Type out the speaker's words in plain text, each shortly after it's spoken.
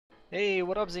Hey,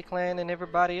 what up Z-Clan and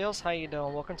everybody else, how you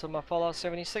doing? Welcome to my Fallout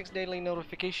 76 daily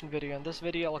notification video. In this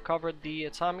video I'll cover the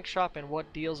atomic shop and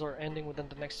what deals are ending within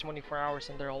the next 24 hours,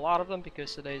 and there are a lot of them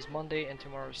because today is Monday and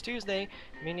tomorrow is Tuesday,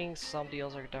 meaning some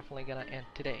deals are definitely gonna end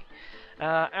today.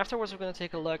 Afterwards we're gonna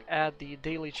take a look at the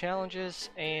daily challenges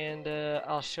and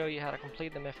I'll show you how to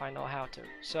complete them if I know how to.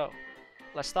 So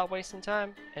let's stop wasting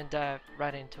time and dive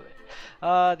right into it.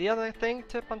 The other thing,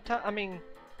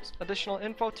 additional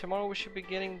info, tomorrow we should be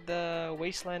getting the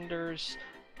Wastelanders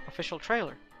official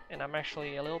trailer, and I'm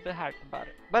actually a little bit hyped about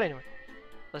it. But anyway,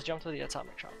 let's jump to the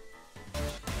atomic shop.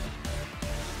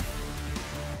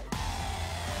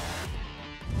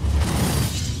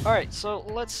 Alright, so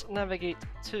let's navigate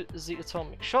to the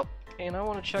atomic shop, and I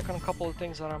want to check on a couple of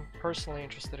things that I'm personally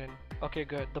interested in. Okay,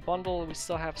 good. The bundle, we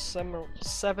still have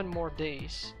 7 more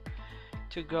days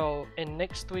to go, and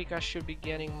next week I should be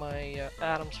getting my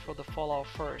atoms for the Fallout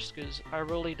first, because I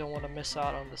really don't want to miss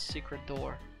out on the secret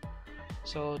door.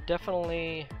 So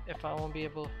definitely, if I won't be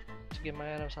able to get my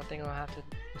atoms, I think I'll have to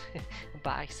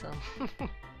buy some.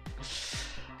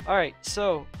 Alright,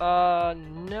 so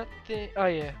nothing. Oh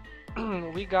yeah,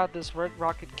 we got this Red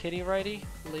Rocket Kitty ready,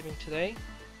 leaving today.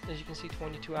 As you can see,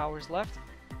 22 hours left.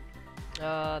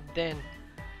 Then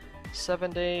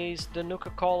 7 days, the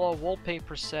Nuka-Cola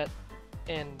wallpaper set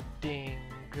ending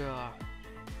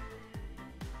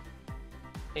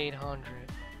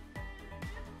 800.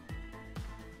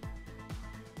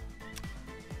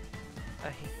 I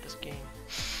hate this game.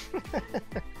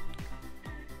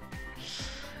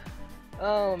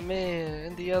 Oh man,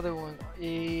 and the other one,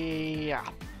 yeah,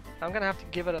 I'm gonna have to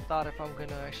give it a thought if I'm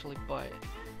gonna actually buy it.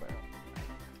 Well,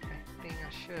 I think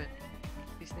I should.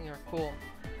 These things are cool.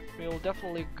 It will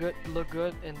definitely look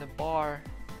good in the bar,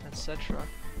 etc.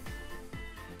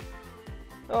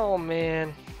 Oh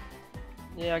man,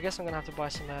 yeah, I guess I'm gonna have to buy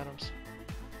some atoms.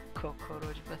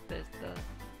 Cockroach Bethesda.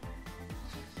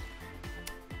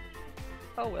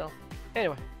 Oh well.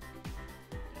 Anyway,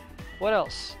 what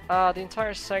else? The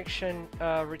entire section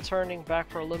returning back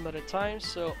for a limited time,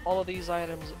 so all of these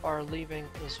items are leaving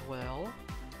as well.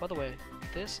 By the way,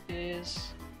 this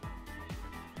is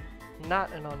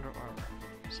not an Under Armour,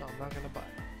 so I'm not gonna buy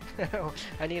it.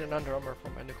 I need an Under Armour for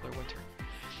my nuclear winter.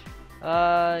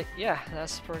 Yeah,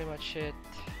 that's pretty much it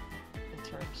in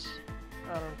terms.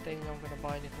 I don't think I'm gonna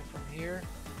buy anything from here.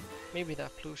 Maybe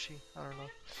that plushie, I don't know.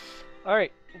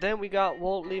 Alright, then we got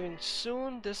Walt leaving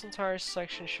soon. This entire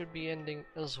section should be ending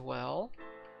as well.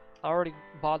 I already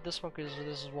bought this one because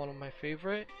this is one of my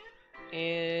favorite,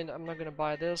 and I'm not gonna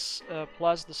buy this.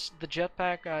 Plus the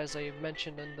jetpack, as I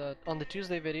mentioned on the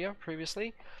Tuesday video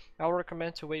previously, I would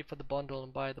recommend to wait for the bundle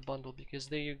and buy the bundle, because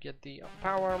there you get the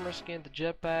power armor skin, the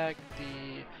jetpack,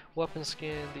 the weapon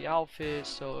skin, the outfit,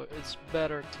 so it's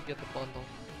better to get the bundle.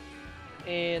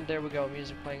 And there we go,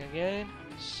 music playing again.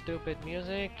 Stupid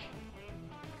music.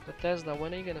 Bethesda,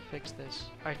 when are you gonna fix this?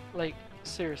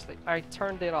 Seriously, I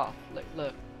turned it off. Like,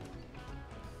 look.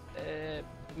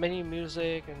 Menu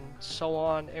music and so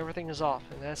on, everything is off,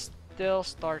 and that still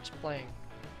starts playing.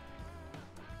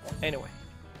 Anyway.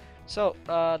 So,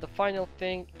 the final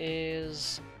thing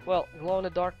is, well,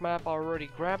 glow-in-the-dark map, I already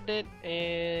grabbed it,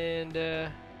 and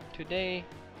today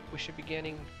we should be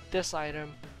getting this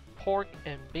item, pork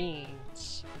and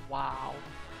beans. Wow.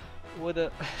 With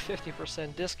a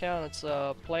 50% discount, it's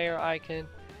a player icon,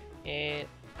 and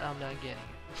I'm not getting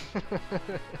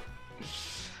it.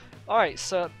 Alright,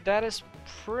 so that is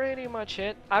pretty much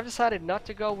it. I've decided not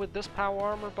to go with this power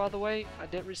armor, by the way. I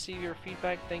did receive your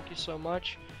feedback, thank you so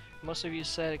much. Most of you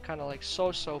said it kind of like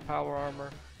so-so power armor,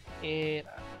 and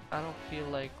I don't feel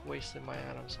like wasting my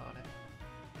atoms on it.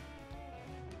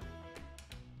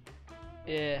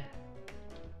 Yeah,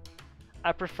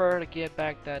 I prefer to get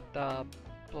back that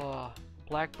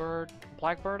Blackbird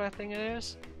I think it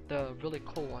is, the really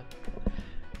cool one.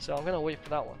 So I'm gonna wait for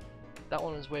that one. That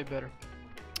one is way better.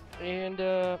 And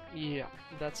yeah,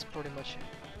 that's pretty much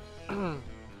it.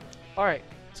 Alright,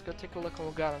 let's go take a look at what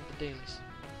we got on the dailies.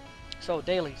 So,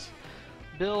 dailies.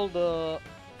 Build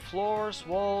floors,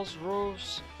 walls,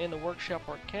 roofs in the workshop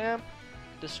or camp.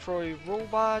 Destroy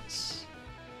robots.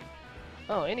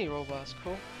 Oh, any robots,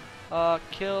 cool.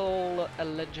 Kill a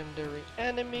legendary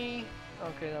enemy.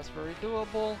 Okay, that's very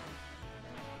doable.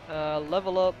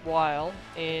 Level up while,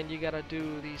 and you gotta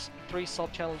do these 3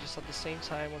 sub-challenges at the same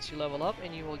time once you level up,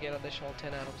 and you will get additional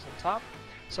 10 atoms on top.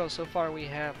 So far we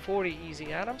have 40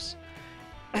 easy atoms.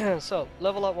 So,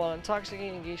 level up while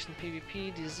intoxicating, engaged in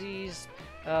PvP, diseased,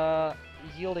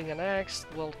 yielding an axe,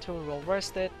 well-tuned,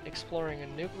 well-rested, exploring a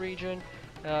nuke region,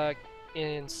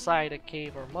 inside a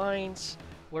cave or mines,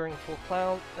 wearing full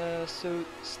clown suit,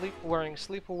 wearing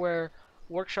sleepwear,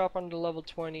 workshop under level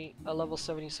 20, level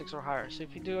 76 or higher. So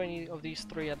if you do any of these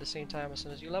three at the same time, as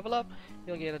soon as you level up,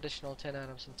 you'll get additional 10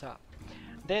 atoms on top.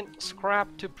 Then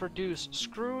scrap to produce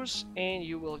screws, and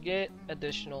you will get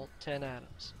additional 10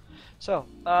 atoms. So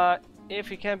if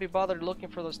you can't be bothered looking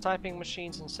for those typing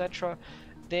machines, etc.,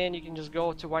 then you can just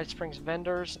go to White Springs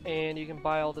vendors and you can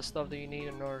buy all the stuff that you need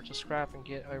in order to scrap and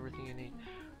get everything you need.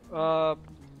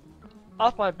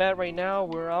 Off my bat right now,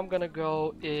 where I'm gonna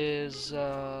go is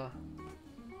over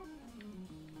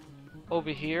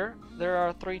here. There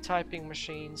are 3 typing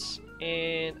machines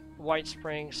in White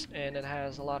Springs, and it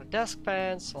has a lot of desk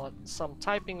fans, some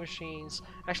typing machines.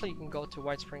 Actually, you can go to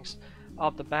White Springs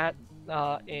off the bat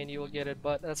and you will get it,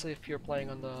 but that's if you're playing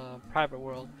on the private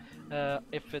world.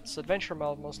 If it's adventure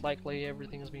mode, most likely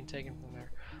everything is being taken from there.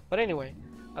 But anyway,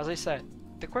 as I said,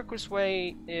 the quickest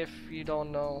way, if you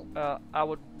don't know, I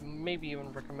would maybe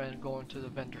even recommend going to the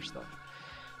vendor stuff.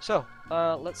 So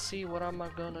let's see what I'm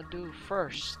gonna do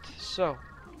first. So,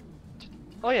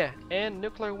 oh yeah, and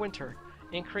nuclear winter,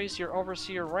 increase your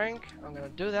overseer rank. I'm gonna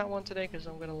do that one today because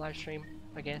I'm gonna live stream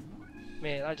again.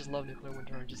 Man, I just love nuclear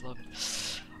winter. I just love it.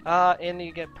 And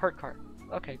you get perk card.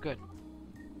 Okay, good.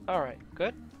 All right,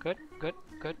 good.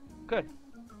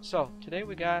 So today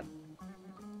we got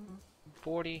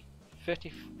 40,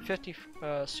 50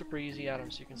 super easy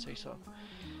items, you can say so.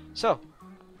 So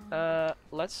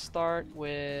let's start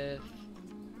with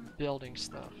building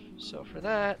stuff. So for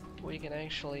that, we can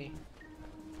actually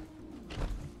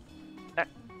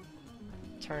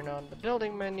turn on the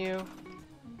building menu,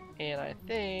 and I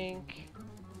think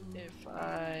if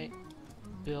I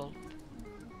build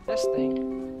this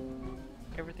thing,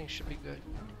 everything should be good.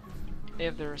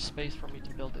 If there is space for me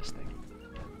to build this thing.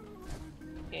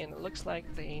 And it looks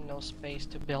like there ain't no space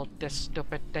to build this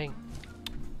stupid thing.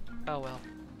 Oh well.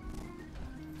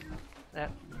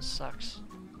 That sucks.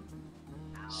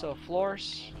 So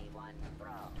floors.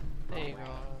 There you go.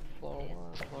 Floor 1,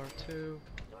 floor 2,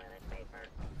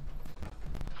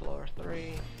 floor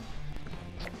 3.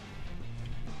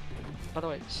 By the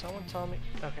way, someone tell me.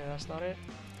 Okay, that's not it.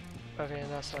 Okay,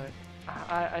 that's not it.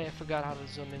 I forgot how to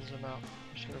zoom in, zoom out.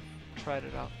 I should have tried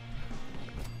it out.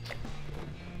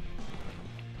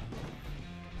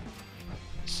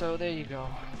 So there you go.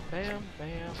 Bam,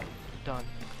 bam, done.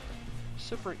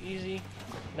 Super easy.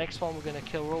 Next one, we're gonna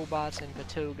kill robots in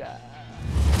Vatoga.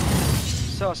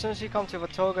 So as soon as you come to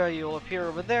Vatoga, you'll appear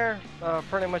over there.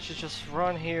 Pretty much you just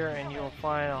run here and you'll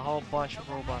find a whole bunch of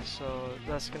robots. So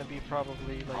that's gonna be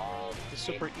probably like the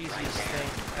super easiest thing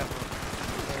ever.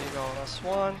 There you go. That's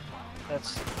 1.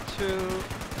 That's 2,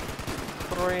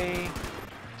 3,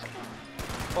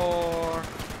 4.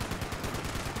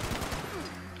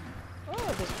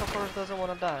 Oh, this cockroach doesn't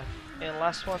want to die. And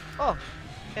last one. Oh,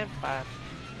 and 5.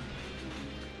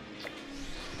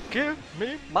 Give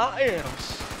me my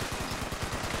items.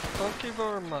 Thank you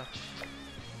very much.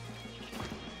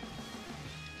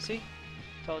 See?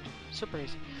 Told you. Super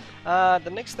easy. The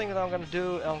next thing that I'm gonna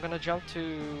do, I'm gonna jump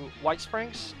to White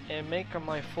Springs and make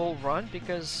my full run,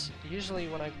 because usually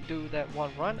when I do that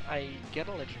one run, I get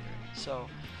a legendary. So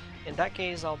in that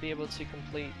case, I'll be able to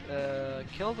complete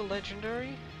kill the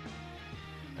legendary.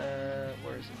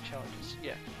 Where is it? Challenges.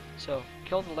 Yeah. So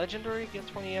kill the legendary, get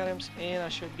 20 items, and I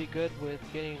should be good with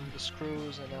getting the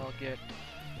screws, and I'll get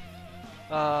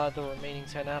the remaining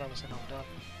 10 atoms, and I'm done.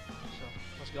 So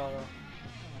let's go on.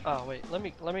 Oh wait, let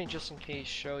me just in case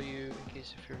show you, in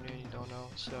case if you're new and you don't know.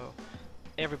 So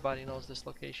everybody knows this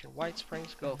location, White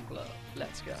Springs Golf Club.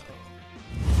 Let's go.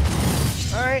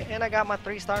 Alright, and I got my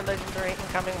 3-star legendary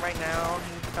incoming right now.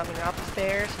 He's coming up the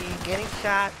stairs, he's getting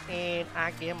shot, and I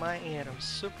get my items.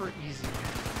 Super easy.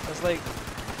 That's like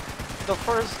the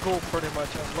first goal pretty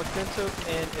much I've looked into,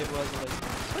 and it was like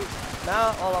sweet.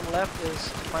 Now all I'm left is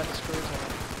to find the screws, and I'm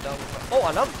done with my, oh,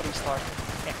 another 3-star.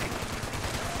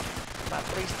 My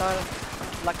 3-star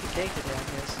lucky day today, I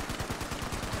guess.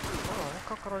 Oh, that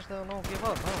cockroach don't give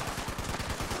up, huh?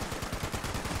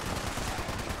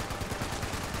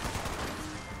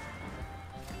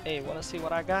 Hey, wanna see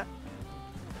what I got?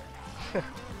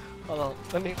 Hold on,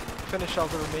 let me finish off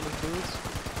the remaining dudes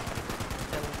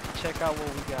and check out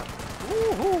what we got.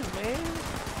 Woohoo, man!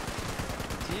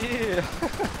 Yeah!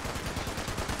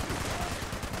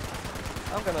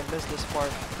 I'm gonna miss this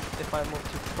part if I move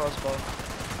to crossbow.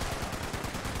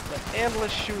 The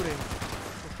endless shooting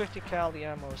with 50 cal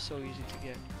ammo is so easy to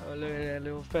get. Oh, look at that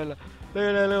little fella! Look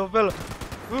at that little fella!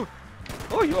 Ooh!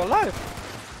 Oh, you're alive!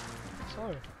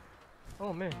 Sorry.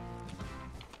 Oh man.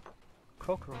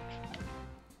 Cockroach.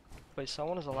 Wait,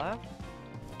 someone is alive?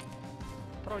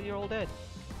 I thought you're all dead.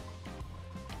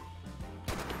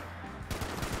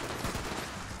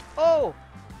 Oh!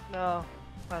 No.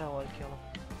 I don't want to kill him.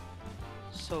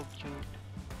 So cute.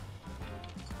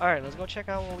 Alright, let's go check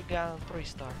out what we got on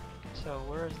 3-star. So,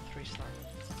 where is the 3-star?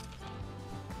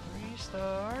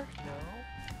 3-star? No.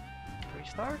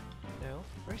 3-star? No.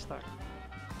 3-star?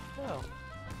 No.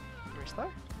 3-star?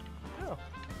 No.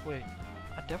 Wait,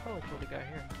 I definitely killed the guy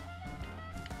here.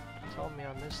 Tell me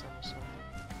I missed him or something.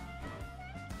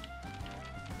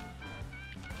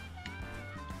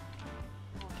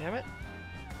 Damn it.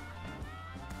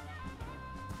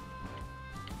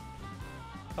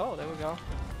 Oh, there we go.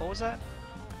 What was that?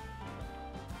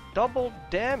 Double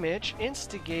damage,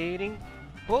 instigating,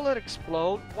 bullet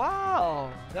explode. Wow,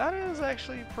 that is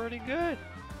actually pretty good.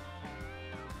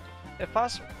 If I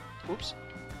oops,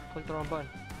 clicked the wrong button.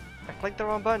 I clicked the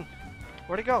wrong button.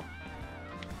 Where'd it go?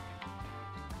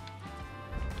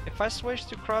 If I switch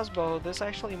to crossbow, this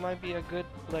actually might be a good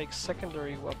like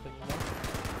secondary weapon, you know?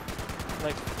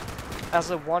 Like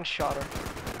as a one-shotter.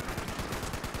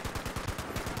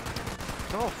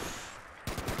 Oh.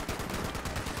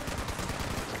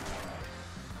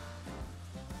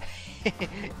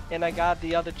 And I got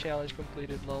the other challenge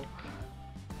completed, lol.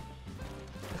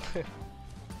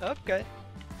 Okay.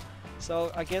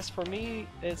 So I guess for me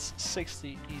it's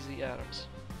 60 easy atoms.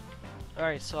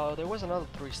 Alright, so there was another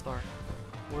 3-star.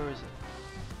 Where is it?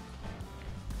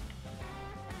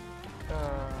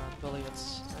 I believe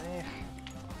it's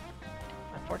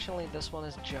unfortunately this one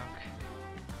is junk.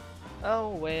 Oh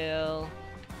well.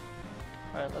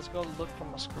 Alright, let's go look for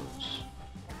my screws.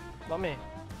 Mommy,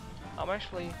 I'm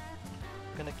actually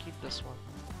gonna keep this one.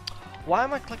 Why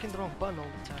am I clicking the wrong button all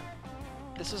the time?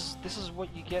 This is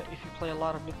what you get if you play a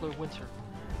lot of Nuclear Winter.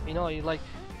 You know, you like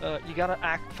you gotta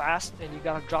act fast and you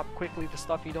gotta drop quickly the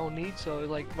stuff you don't need. So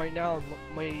like right now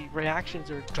my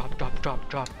reactions are drop drop drop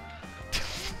drop.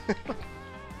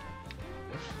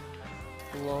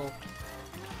 Lol.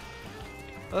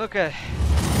 Okay.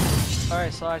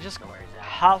 Alright, so I just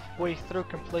halfway through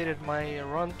completed my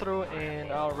run through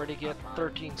and I already get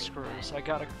 13 screws. I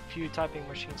got a few typing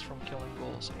machines from killing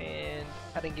ghouls and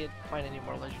I didn't find any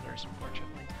more legendaries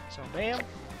unfortunately. So bam,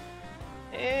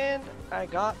 and I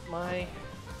got my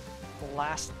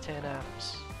last 10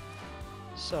 atoms.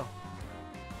 So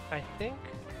I think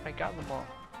I got them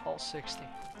all 60.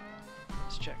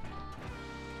 Let's check.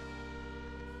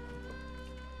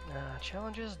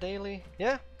 Challenges daily,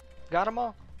 yeah, got them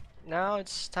all. Now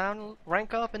it's time to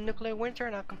rank up in Nuclear Winter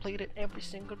and I've completed every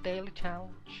single daily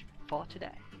challenge for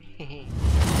today.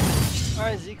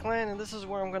 Alright Z-Clan, and this is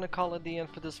where I'm gonna call it the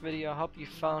end for this video. I hope you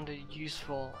found it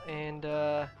useful, and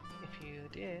if you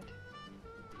did,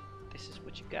 this is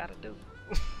what you gotta do.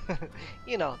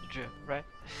 You know the drill, right?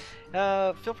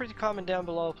 Feel free to comment down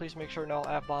below. Please make sure no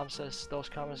F-bomb says those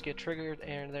comments get triggered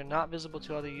and they're not visible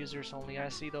to other users. Only I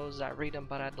see those, I read them,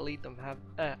 but I delete them.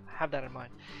 Have that in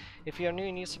mind. If you're new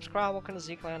and you subscribe, welcome to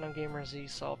Z-Clan. I'm Gamer Z,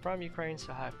 so from Ukraine,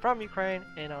 so hi from Ukraine,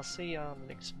 and I'll see you on the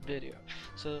next video.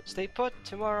 So stay put.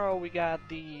 Tomorrow we got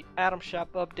the Atom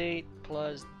Shop update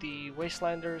plus the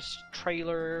Wastelanders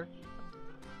trailer.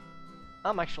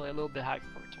 I'm actually a little bit hyped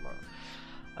for it tomorrow.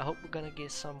 I hope we're gonna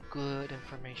get some good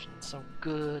information, some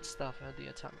good stuff at the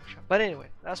Atomic Shop. But anyway,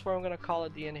 that's where I'm gonna call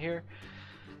it the end here,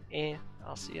 and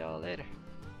I'll see y'all later.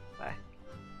 Bye.